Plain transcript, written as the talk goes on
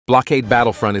Blockade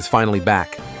Battlefront is finally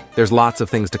back. There's lots of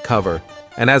things to cover,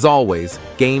 and as always,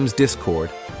 Games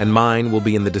Discord and mine will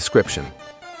be in the description.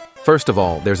 First of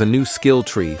all, there's a new skill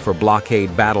tree for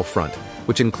Blockade Battlefront,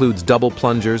 which includes double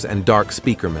plungers and dark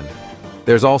speakermen.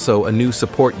 There's also a new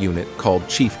support unit called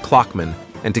Chief Clockman,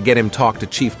 and to get him talk to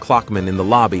Chief Clockman in the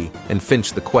lobby and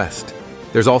finish the quest.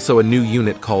 There's also a new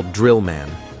unit called Drillman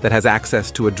that has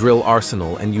access to a drill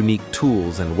arsenal and unique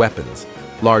tools and weapons.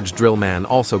 Large Drillman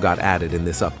also got added in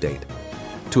this update.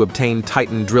 To obtain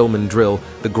Titan Drillman drill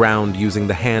the ground using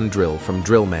the hand drill from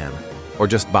Drillman, or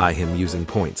just buy him using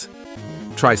points.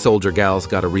 Tri-Soldier Gal's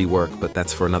got a rework, but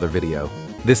that's for another video.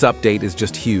 This update is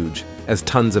just huge, as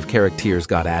tons of characters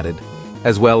got added,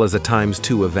 as well as a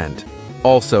 ×2 event.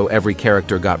 Also, every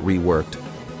character got reworked,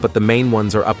 but the main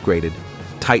ones are upgraded: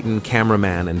 Titan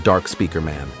Cameraman and Dark Speaker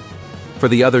Man. For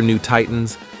the other new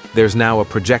Titans, there's now a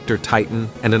Projector Titan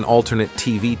and an alternate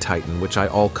TV Titan, which I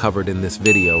all covered in this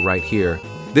video right here.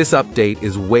 This update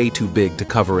is way too big to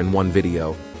cover in one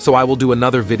video, so I will do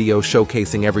another video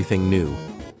showcasing everything new.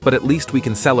 But at least we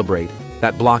can celebrate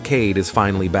that Blockade is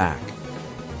finally back.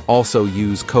 Also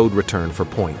use code return for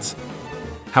points.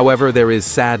 However, there is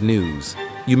sad news.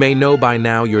 You may know by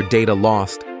now your data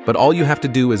lost, but all you have to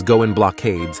do is go in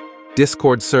Blockade's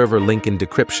Discord server link in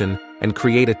decryption and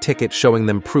create a ticket showing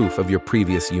them proof of your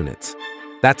previous units.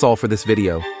 That's all for this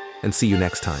video, and see you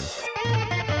next time.